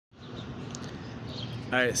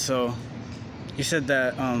All right, so you said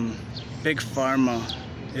that Big Pharma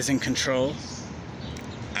is in control.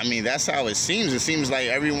 I mean, that's how it seems. It seems like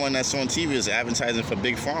everyone that's on TV is advertising for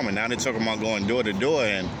Big Pharma. Now they're talking about going door to door,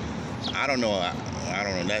 and I don't know. I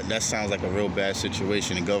don't know. That sounds like a real bad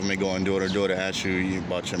situation. The government going door to door to ask you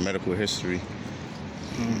about your medical history.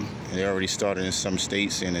 They already started in some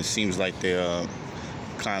states, and it seems like they're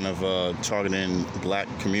kind of targeting black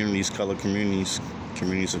communities, colored communities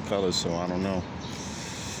of color. So I don't know.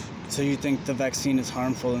 So you think the vaccine is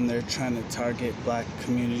harmful and they're trying to target black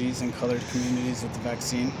communities and colored communities with the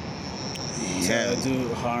vaccine to do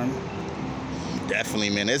harm?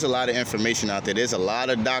 Definitely, man. There's a lot of information out there. There's a lot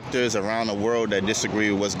of doctors around the world that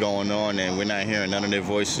disagree with what's going on, and we're not hearing none of their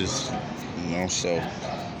voices, you know, so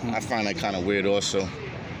I find that kind of weird also,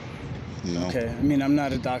 you know. Okay. I mean, I'm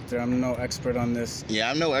not a doctor. I'm no expert on this. Yeah,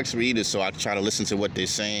 I'm no expert either, so I try to listen to what they're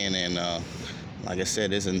saying, and like I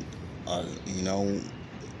said, there's you know,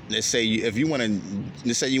 let's say you want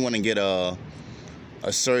to get a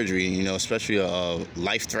surgery, you know, especially a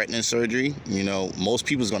life-threatening surgery, you know, most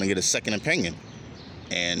people's going to get a second opinion.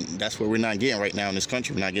 And that's what we're not getting right now in this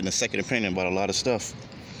country. We're not getting a second opinion about a lot of stuff.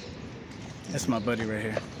 That's my buddy right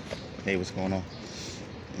here. Hey, what's going on?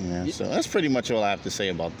 Yeah, so that's pretty much all I have to say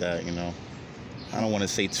about that, you know. I don't want to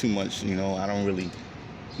say too much, you know. I don't really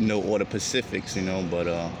know all the specifics, you know, but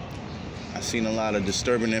I've seen a lot of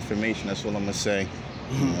disturbing information. That's what I'm going to say.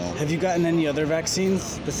 You know. Have you gotten any other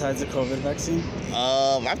vaccines besides the COVID vaccine?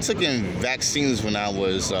 I've taken vaccines when I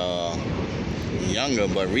was younger,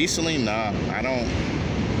 but recently, nah, I don't.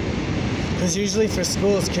 Because usually for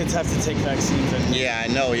schools, kids have to take vaccines. Yeah,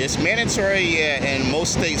 I know. It's mandatory, yeah, in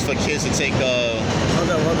most states for kids to take. Hold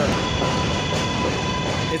up.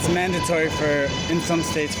 It's mandatory in some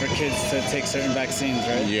states for kids to take certain vaccines,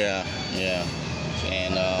 right? Yeah.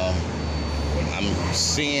 And I'm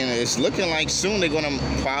seeing it's looking like soon they're going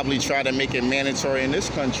to probably try to make it mandatory in this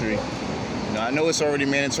country. You know, I know it's already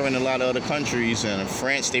mandatory in a lot of other countries. And in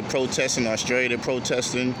France, they protesting. Australia, they're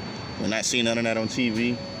protesting. We're not seeing none of that on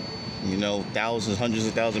TV. You know, thousands, hundreds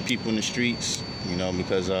of thousands of people in the streets. You know,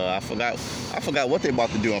 because I forgot what they're about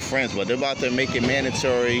to do in France, but they're about to make it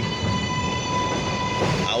mandatory.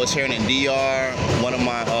 I was hearing in DR, one of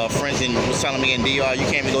my friends was telling me in DR, you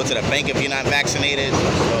can't even go to the bank if you're not vaccinated.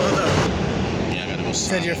 So, you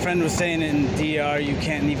said your friend was saying in DR you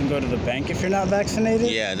can't even go to the bank if you're not vaccinated?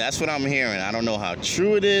 Yeah, that's what I'm hearing. I don't know how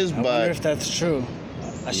true it is, but... I wonder if that's true.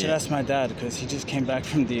 I should ask my dad, because he just came back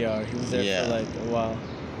from DR. He was there for like a while.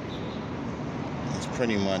 That's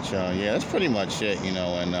pretty much, that's pretty much it, you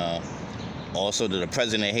know, and also the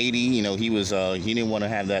president of Haiti, you know, he didn't want to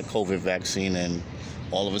have that COVID vaccine, and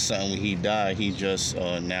all of a sudden when he died, he just,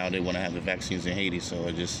 now they want to have the vaccines in Haiti, so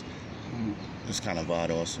it's kind of odd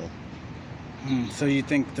also. So you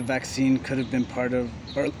think the vaccine could have been part of,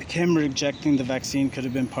 or him rejecting the vaccine could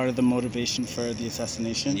have been part of the motivation for the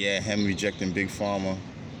assassination? Yeah, him rejecting Big Pharma.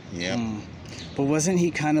 Yeah. But wasn't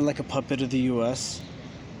he kind of like a puppet of the U.S.?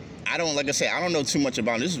 Like I said, I don't know too much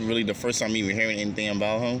about him. This is really the first time even hearing anything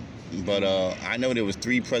about him. But I know there was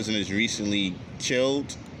 3 presidents recently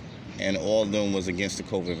killed, and all of them was against the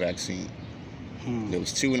COVID vaccine. There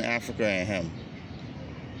was 2 in Africa and him.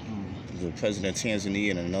 The president of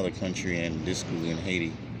Tanzania in another country, and this guy in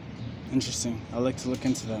Haiti. Interesting. I'd like to look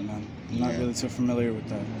into that, man. I'm not really too familiar with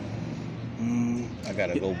that. I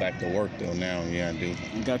gotta go back to work though now. Yeah, I do.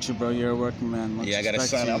 I got you, bro. You're a working man. Yeah, I gotta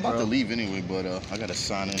sign in. I'm about to leave anyway, but I gotta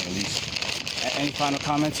sign in at least. Any final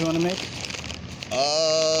comments you want to make?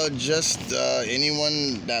 Just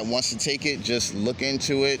anyone that wants to take it, just look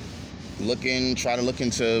into it. Try to look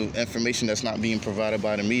into information that's not being provided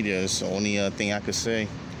by the media. It's the only thing I could say.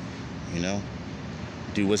 You know,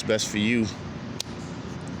 do what's best for you.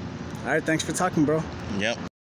 All right, thanks for talking, bro. Yep.